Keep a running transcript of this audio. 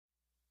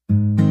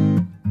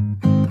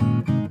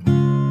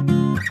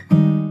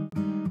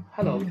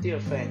dear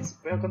friends,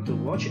 welcome to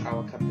watch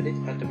our complete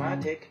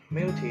automatic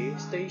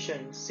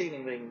multi-station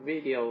ceiling ring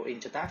video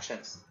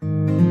introductions.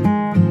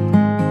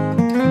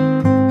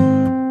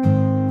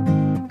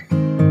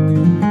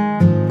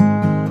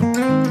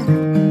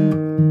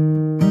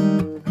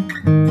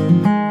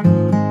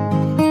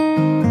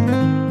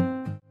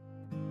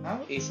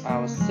 Now is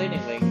our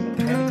ceiling ring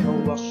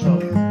mechanical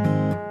workshop.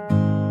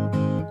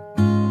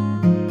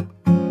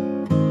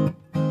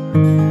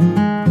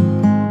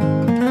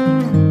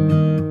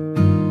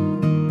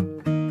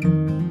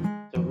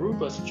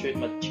 Strip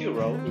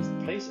material is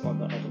placed on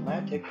the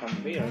automatic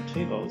conveyor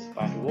tables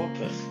by the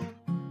workers.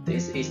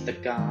 This is the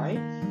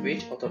guide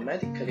which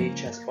automatically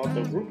transports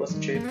the rubber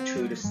strip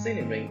to the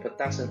ceiling ring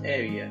production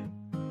area.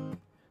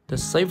 The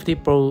safety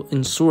pole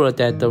ensures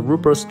that the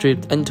rubber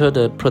strip enter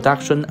the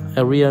production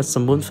area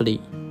smoothly.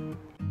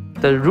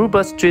 The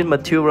rubber strip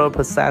material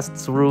passes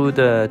through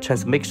the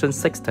transmission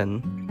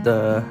system.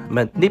 The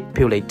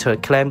manipulator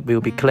clamp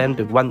will be clamped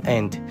with one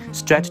end,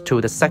 stretched to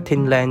the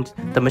setting length.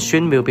 The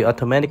machine will be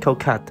automatically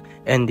cut,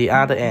 and the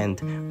other end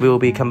will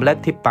be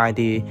completed by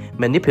the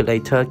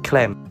manipulator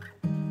clamp.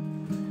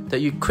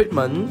 The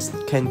equipment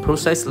can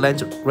process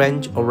length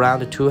range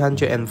around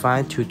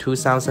 205 to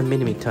 2000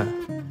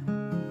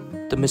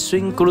 mm. The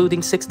machine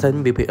gluing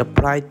system will be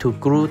applied to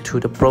glue to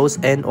the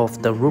both end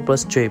of the rubber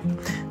strip.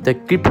 The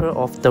gripper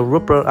of the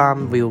rubber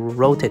arm will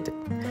rotate,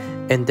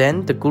 and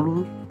then the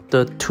glue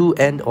the two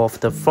ends of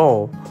the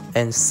floor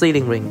and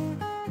ceiling ring.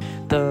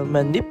 The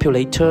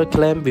manipulator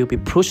clamp will be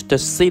pushed the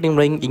ceiling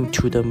ring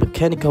into the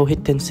mechanical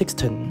heating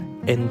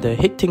system, and the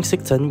heating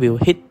system will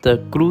heat the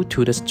glue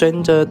to the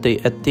strengthen the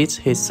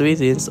adhesive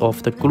resistance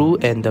of the glue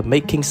and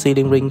making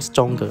ceiling ring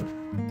stronger.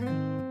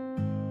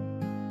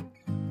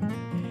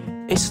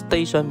 Each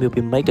station will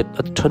be made a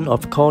turn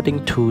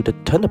according to the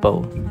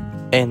turnable,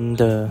 and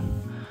the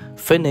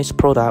finished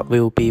product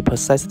will be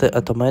processed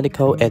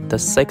automatically at the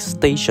 6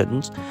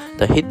 stations.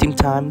 The heating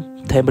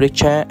time,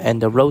 temperature,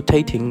 and the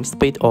rotating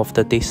speed of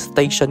the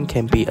station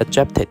can be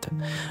adjusted.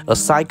 A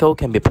cycle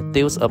can be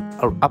produced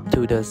up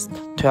to the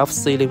 12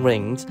 ceiling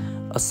rings.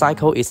 A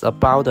cycle is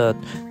about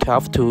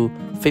 12 to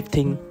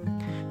 15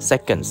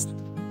 seconds.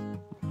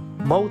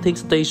 Mounting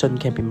station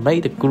can be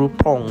made glue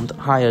point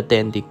higher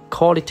than the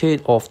quality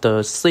of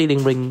the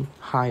ceiling ring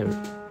higher.